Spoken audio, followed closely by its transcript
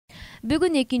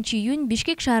Бүгүн 2-июнь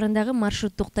Бишкек шаарындагы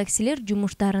маршруттук таксилер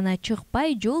жумуштарына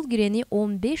чыкпай жол кирени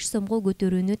 15 сомго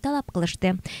көтөрүүнү талап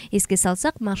кылышты. Эске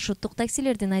салсак, маршруттук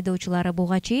таксилердин айдоочулары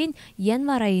буга чейин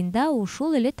январь айында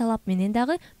ушул эле талап менен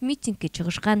дагы митингге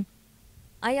чыгышкан.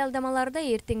 Аялдамаларда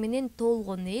эртең менен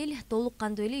толгон эл, толук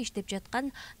кандуу эле иштеп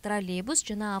жаткан тралейбус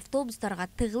жана автобустарга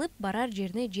тыгылып барар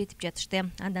жерине жетип жатышты.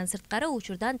 Андан сырткары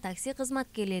учурдан такси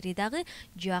кызматкерлери дагы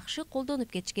жакшы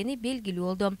колдонуп кетишкени белгилүү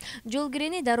болду. Жол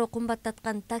кирени дароо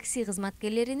кымбаттаткан такси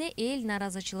кызматкерлерине эл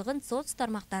нааразычылыгын соц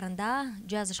тармактарында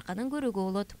жазышканын көрүүгө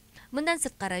болот. Мындан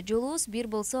сырткары жолубуз бир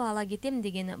болсо ала кетем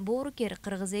деген боорукер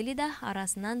кыргыз эли да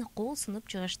арасынан кол сунуп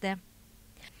чыгышты.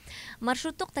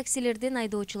 Маршруттук таксилердин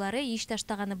айдоочулары иш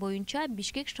таштаганы боюнча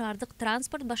Бишкек шаардык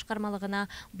транспорт башкармалыгына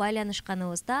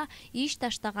байланышканыбызда, иш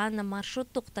таштаган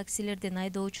маршруттук таксилердин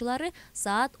айдоочулары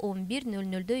саат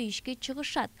 11:00 ишке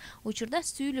чыгышат. Учурда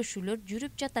сүйлөшүүлөр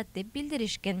жүрүп жатат деп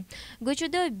билдиришкен.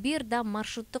 Көчөдө бир да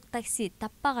маршруттук такси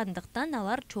таппагандыктан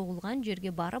алар чогулган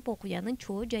жерге барып окуянын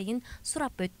чоо жайын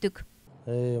сурап өттүк.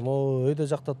 Могу Өйдө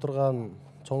жакта турган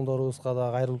чоңдорубузга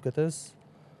да кайрылып кетебиз.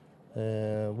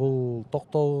 Бул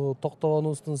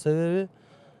токтогонубуздун себеби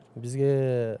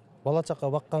бизге бала чака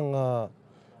бакканга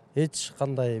эч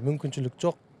кандай мүмкүнчүлүк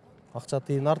жок. Акча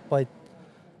тыйын артпайт.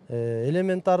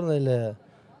 Элементарный эле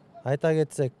айта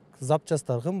кетсек,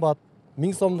 запчасттар кымбат.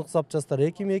 1000 сомдук запчасттар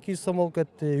 2200 сом болуп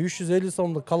кетти. 350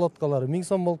 сомдук колодкалар 1000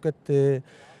 сом болуп кетти.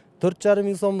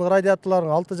 4500 сомдук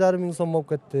радиаторлордун 6500 сом болуп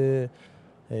кетти.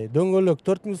 Дөңгөлөк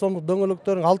 4000 сомдук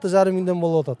дөңгөлөктөрүң 6500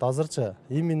 болуп атат азырча.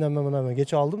 Именно мен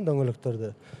кече алдым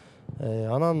дөңгөлөктөрдү.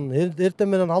 Анан эртең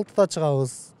менен 6-да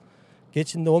чыгабыз.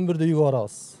 Кечинде 11-де үйгө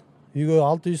барабыз. Үйгө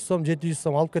 600 сом, 700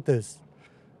 сом алып кетебиз.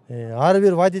 Ар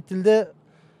бир водителде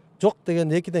жок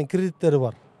дегенде 2ден кредиттери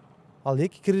бар. Ал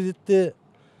 2 кредитти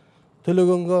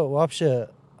төлөгөнгө вообще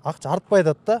акча артпай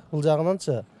атат да, бул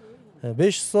жагынанчы.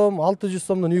 500 сом, 600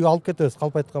 сомдон үйгө алып кетебиз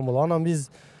калп айткан болуп. Анан биз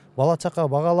бала чака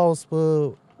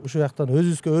багалабызбы, ушул жактан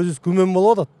өзүбүзгө күмөн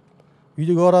болуп атат.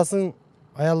 Үйгө барасың,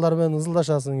 аялдар менен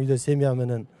ызылдашасың, үйдө семья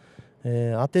менен.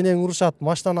 Ата-энең урушат,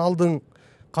 машинаны алдың,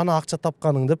 кана акча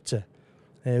тапканың депчи.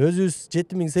 Өзүбүз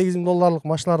 7000-8000 долларлык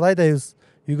машиналарды айдайбыз.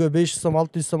 Үйгө 500 сом,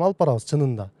 600 сом алып барабыз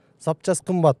чынында. Запчас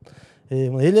кымбат.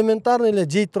 Элементарный эле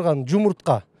жей турган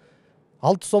жумуртка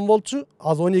 6 сом болчу,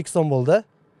 азыр 12 сом болду.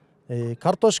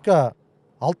 Картошка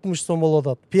 60 сом болуп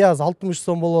атат, пияз 60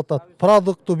 сом болуп атат,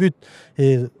 продукты бүт,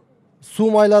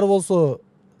 суу майлары болсо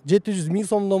 700-1000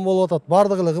 сомдон болуп атат,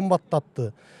 бардыгы эле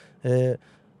кымбаттатты.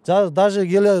 Даже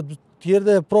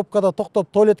жерде пробкада токтоп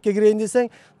туалетке кирейин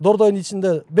десең, дордойдун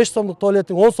ичинде 5 сомдук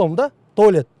туалетиң 10 сом да,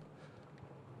 туалет.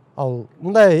 Ал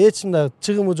мындай эч мындай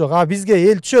чыгымы жок. Бизге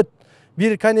эл түшөт.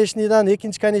 Бир конечныйдан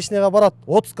экинчи конечныйга барат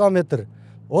 30 км.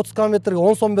 30 кмге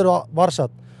 10 сом берип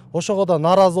барышат. Ошого да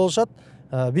нааразы болушат.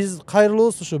 Биз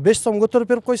кайрылуубуз ушу 5 сом көтөрүп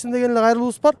берип койсун деген эле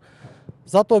кайрылуубуз бар.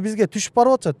 Зато бизге түшүп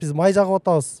барып атат. Биз май жагып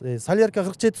атабыз. Солярка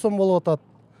 47 сом болуп атат.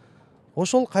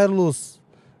 Ошол кайрылуубуз.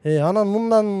 Анан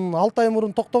мындан 6 ай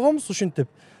мурун токтогонбуз ушинтип.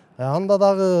 Анда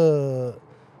дагы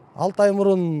 6 ай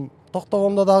мурун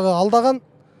токтогондо дагы алдаган.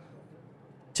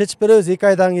 Чечип беребиз 2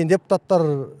 айдан кийин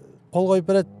депутаттар кол коюп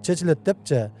берет, чечилет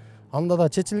депчи. Анда да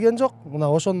чечилген жок. Мына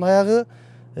ошонун аягы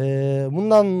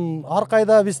мындан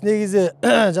аркайда биз негизи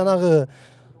жанагы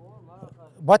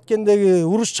Баткендеги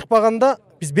уруш чыкпаганда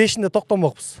биз 5-inde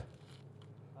токтомокпуз.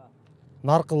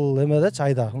 Наркыл эмедечи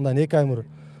айда, мындан 2 ай мурун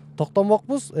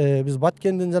токтомокпуз. Биз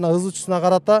Баткендин жана ызычусуна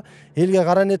карата элге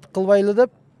каранет кылбайлы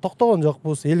деп токтогон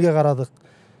жокпуз, элге карадык.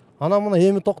 Анан мына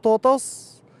эми токтоп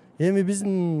атабыз. Эми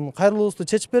биздин кайрылуубузду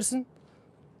чечип берсин.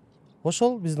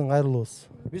 Ошол биздин кайрылуубуз.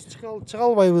 Биз чыга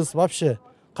албайбыз вообще.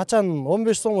 Качан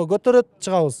 15 сомго көтөрөт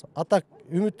чыгабыз. Атак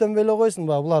үмүттөнбөй эле койсун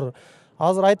ба, булар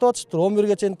азыр айтып атышыптыр,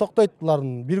 11ге чейин токтойт,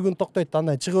 булардын бир күн токтойт,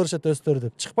 андан чыга беришет өздөрү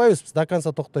деп. Чыкпайбыз биз, до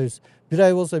конца токтойбуз. 1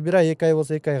 ай болсо 1 ай, 2 ай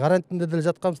болсо 2 ай, карантинде деле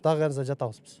жатканбыз, дагы канча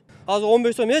жатабыз биз. Азыр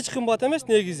 15 сом эч кымбат эмес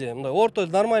негизи. Мындай орто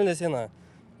нормальный цена.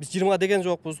 Биз 20 деген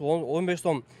жокпуз, 15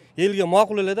 сом элге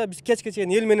макул эле да. Биз кечке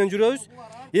чейин эл менен жүрөбүз.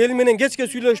 Эл менен кечке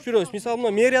сүйлөшүп жүрөбүз. Мисалы,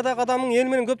 мына мэриядагы адамың эл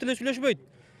менен көп деле сүйлөшпөйт.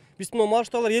 Биз мына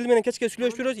маршрутталар эл менен кечке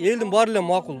сүйлөшүп жүрөбүз. Элдин баары эле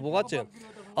макул бугачы.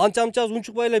 Анча-мынча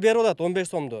унчукпай эле берип атат 15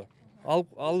 сомду. Ал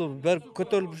бер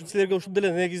көтөрүлүп силерге ушул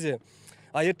деле негизи.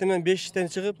 Эртең менен 5-тен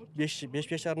чыгып,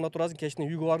 5:30-да турасың, кечинен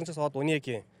үйгө баргынча саат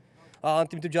 12.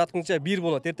 Антип жаткынча 1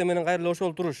 болот. Эртең менен кайра эле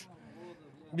ошол туруш.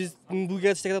 Биз бул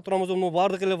кечте турамыз,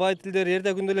 бардык эле водителдер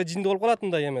эртең күндө эле жинди болуп калат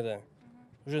мындай эмеде.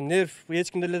 Уже нерв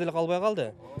эч кимде деле калбай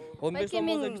калды. 15 сом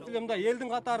болсо биз деле мындай элдин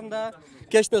катарында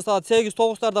кечте саат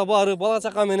 8-9-тарда барып, бала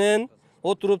чака менен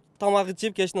отуруп тамак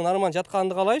ичип, кечинен нормаль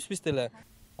жатканды каалайбыз биз деле.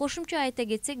 Кошумча айта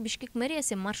кетсек, Бишкек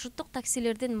мэриясы маршруттук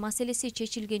таксилердин маселеси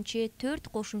чечилгенче 4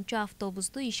 кошумча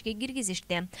автобусту ишке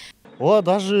киргизишти. Ооба,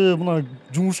 даже мына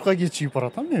жумушка кечигип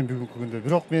баратам мен бүгүнкү күндө.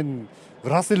 Бирок мен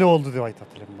ырас эле болду деп айтат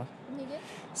элем да. Неге?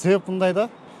 Себеп мындай да,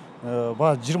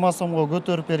 баягы 20 сомго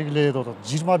көтөрүп бергиле деп атат.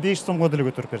 25 сомго деле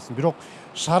көтөрүп берсин. Бирок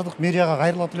шаардык мэрияга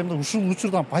кайрылат элем да, ушул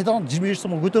учурдан пайдаланып 25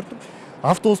 сомго көтөртүп,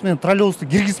 автобус менен тралейбусту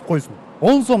киргизип койсун.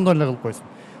 10 сомдон эле кылып койсун.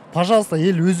 Пожалуйста,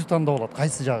 эл өзү тандап алат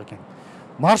кайсы жагы экен.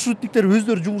 Маршрутниктер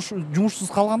өздөрү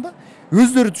жумушсуз калганда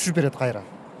өздөрү түшүп берет кайра.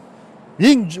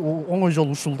 Эң оңой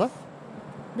жол ушул да.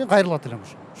 Мен кайрылат элем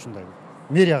ушундай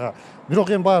мэрияга. Бирок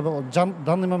эми баягы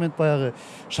данный момент баягы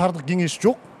шаардык кеңеш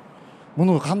жок.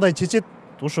 Муну кандай чечет,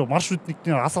 ошо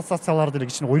маршрутниктин ассоциациялары деле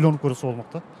кичине ойлонуп көрсө болмок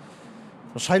да.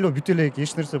 Шайлоо бүтө элек,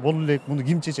 эч нерсе боло элек, муну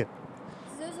ким чечет?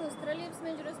 Сиз өзүңүз троллейбус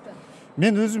менен жүрөсүзбү?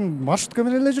 Мен өзүм маршрутка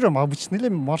менен эле жүрөм, обычный эле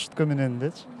маршрутка менен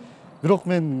дечи. Бирок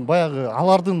мен баягы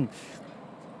алардын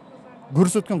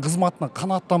көрсөткөн кызматына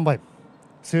канааттанбайм.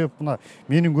 Себеп мына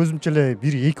менин көзүмчө эле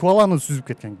бири 2 баланы сүзүп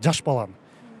кеткен, жаш баланы.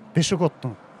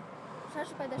 Пешеходтун.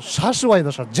 Шашып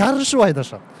айдашат, жарышып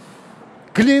айдашат.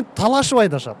 Клиент талашып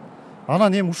айдашат.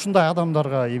 Анан эми ушундай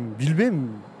адамдарга эми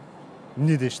билбейм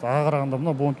эмне дешти. Ага караганда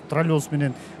мына бул троллейбус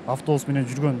менен, автобус менен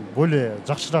жүргөн более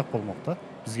жакшыраак болмок да.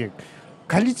 Бизге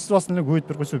количествосын эле көбөйтүп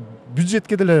берип койсо,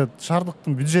 бюджетке деле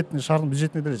шаардыктын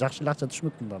бюджетине деле жакшы эле акча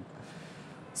түшмөк мындан.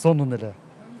 Сонун эле.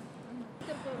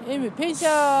 Эми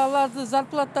пенсияларды,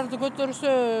 зарплаттарды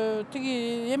көтөрсө,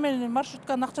 тиги эменин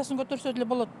маршрутканын акчасын көтөрсө деле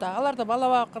болот да. Алар да бала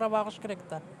бакыра багыш керек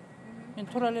да. Мен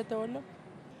туура эле деп ойлойм.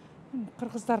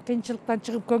 Кыргыздар кыйынчылыктан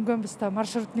чыгып көнгөнбүз да,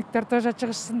 маршрутниктер тоже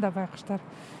чыгышсын да байкуштар.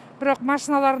 Бирок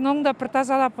машиналарын оңдоп бир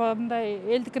тазалап, мындай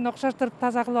элдикине окшоштуруп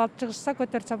таза кылып алып чыгышса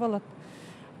көтөрсө болот.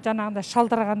 Жанагындай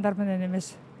шалдыргандар менен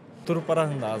эмес. Туруп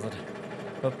барасың да азыр.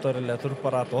 Көптөр эле туруп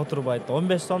барат, отурбайт.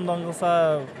 15 сомдон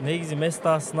кылса, негизи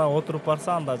местасына отуруп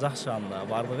барса, анда жакшы анда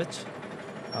бардыгычы.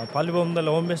 По-любому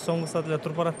деле 15 сом кылса деле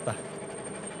туруп барат да.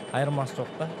 Айырмасы жок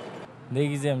да.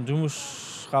 Негизи эми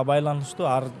жумушка байланыштуу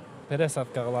ар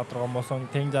пересадка кыла турган болсоң,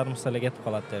 тең жарымсы эле кетип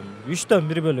калат эми. 3төн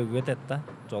 1 бөлүгү кетет да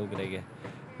жол киреги.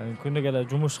 Күнүгө эле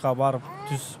жумушка барып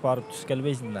түз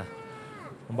келбейсиң да.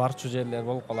 Барчу жерлер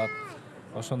болуп калат.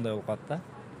 Ошондой болуп калат да.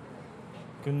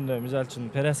 Күндө мисалы үчүн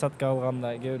пересадка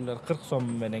кылганда кээ бирлер 40 сом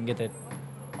менен кетет.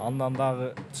 Андан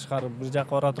дагы тышкары бир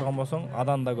жака бара турган болсоң,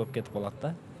 адан да көп кетип калат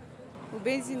да. Бул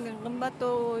бензиндин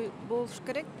кымбаттоо болуш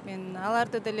керек. Мен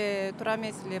аларды деле туура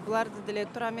эмес эле, буларды деле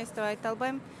туура эмес деп айта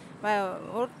албайм.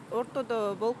 Баягы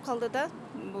ортодо болуп калды да.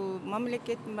 Бул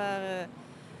мамлекеттин баягы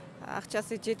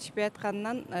акчасы жетишпей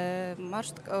атканынан,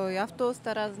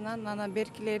 автобустар азынан, анан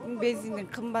беркилердин бензиндин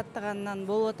кымбаттаганынан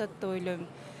болуп атат деп ойлойм.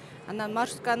 Анан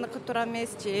маршрутканыкы туура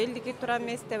эмес же, элдики туура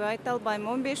эмес деп айта албайм.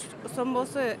 15 сом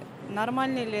болсо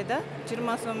нормальный эле да.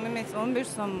 20 сом эмес, 15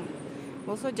 сом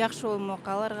болсо жакшы болмок.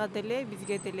 Аларга деле,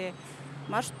 бизге деле,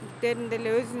 маршрутниктердин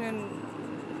деле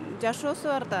өзүнүн жашоосу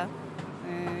бар да.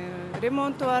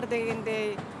 Ремонту бар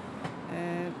дегендей,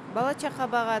 бала чака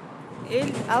багат.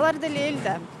 Алар деле эл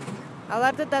да.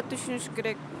 Аларды да түшүнүш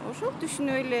керек. Ошол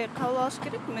түшүнүп эле кабыл алыш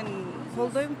керек. Мен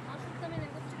колдойм.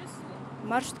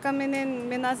 Маршрутка менен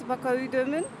мен азыр пока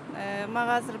үйдөмүн.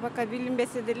 Мага азыр пока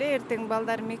билинбесе деле эртең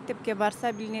балдар мектепке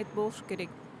барса билинет болуш керек.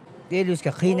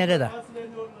 Элибизге кыйын эле да.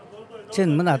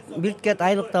 Чын мына билкет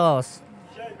айлык табабыз.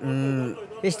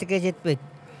 Эчтеке жетпейт.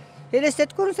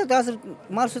 Элестетип көрүнсө азыр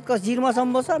маршрутка 20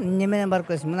 сом болсо, эмне менен барып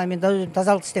келесиң? Мына мен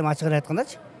тазалык иштейм, ачык эле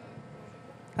айткандачы.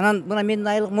 Анан мына менин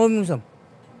айлыгым 10 000 сом.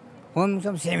 10 000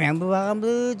 сом семьямды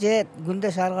багамбы же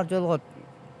күндө шаарга жолго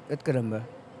өткөрөмбү?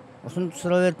 Ошону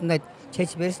суроо берип мындай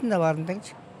чечип берсин да баарын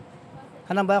дегичи.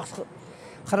 Анан байкуш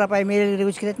карапайым элге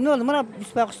көчүп кетет. Эмне болду? Мына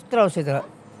биз байкуш турабыз эде.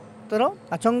 Туурабы?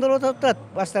 А чоңдор отуруп турат,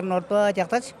 баштарын орто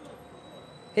жактачы.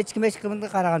 Эч кимди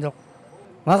караган жок.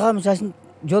 Мага мисалы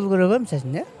жол көрөгө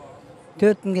мисалы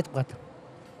 4 күн кетип калат.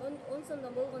 10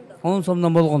 сомдон болгондо. 10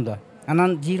 сомдон болгондо.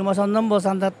 Анан 20 сомдон болсо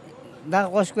анда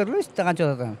дагы кошуп көрбөйбүз да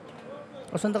канча болот.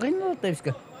 Ошондо кыйын болот да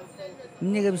бизге.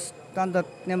 Эмнеге биз анда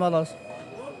неме алабыз?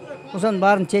 Ошонун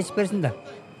баарын чечип берсин да.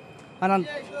 Анан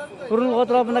урулга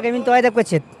туруп мынакей минтип айдап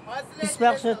кетишет. Биз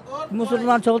байкуш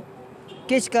мусорларны чогултуп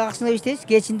кечки акысына иштейбиз,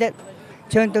 кечинде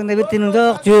чөнтөңдө бир тыйының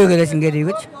жок, жөө келесиң кери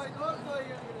үйгөчү.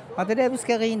 Адыре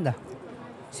бизге кыйын да.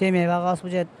 Семья багабызбы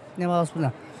же неме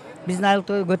алабызбы? Биздин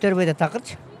айлыкты көтөрбөй да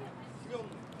такырчы.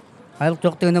 Айлык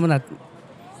жок дегенде мына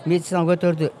медицинаны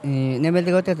көтөрдү, немелди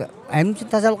көтөрдү. Эмне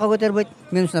үчүн тазалыкка көтөрбөйт?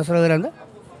 Мен ушуна суроо берем да.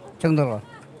 Чоңдорго.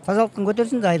 Тазалыктын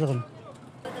көтөрсүн да айлыгын.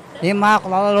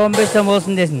 Макул, алар 15 сом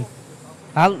болсун десин.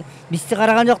 Ал бизди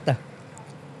караган жок да.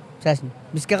 Чачын,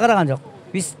 бизге караган жок.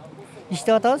 Биз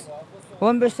иштеп атабыз.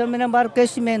 15 сом менен барып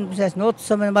келсем, мен мисалы 30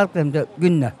 сом менен барып келем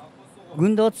күнүнө.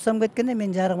 Күндө 30 сом кеткенде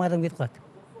мен жарым адам кетип калат.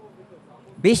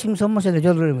 5000 сом болсо эле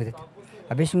жол көрөм кетет.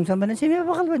 А 5000 сом менен семья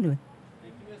бага албайм мен.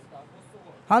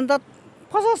 Анда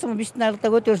пожалуйста, биздин айлыкта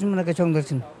көтөрсүн мынакей чоңдор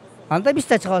үчүн. Анда биз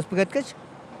да чыгабыз бекеткечи.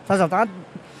 Тазалт.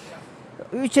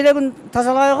 3 күн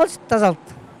тазалабай калсın,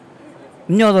 тазалт.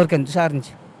 Эмне болор экен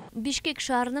шаарынчы? Бишкек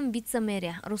шаарынын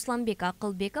вице-мэри Русланбек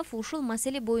Акылбеков ушул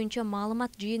маселе боюнча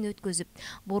маалымат жыйын өткөзүп,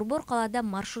 борбор калаада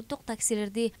маршруттук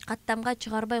таксилерди каттамга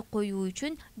чыгарбай коюу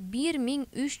үчүн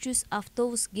 1300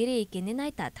 автобус керек экенин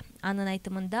айтат. Анын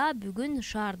айтымында бүгүн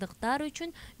шаардыктар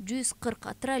үчүн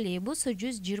 140 тралейбус,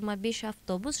 125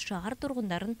 автобус шаар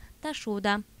тургундарын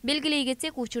ташууда. Белгилей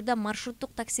кетсек, учурда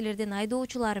маршруттук таксилердин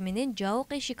айдоочулары менен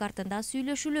жабык эшик артында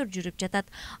сүйлөшүүлөр жүрүп жатат.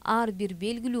 Ар бир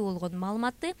белгилүү болгон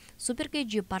маалыматты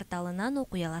Super.kg порталынан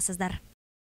окуй аласыздар.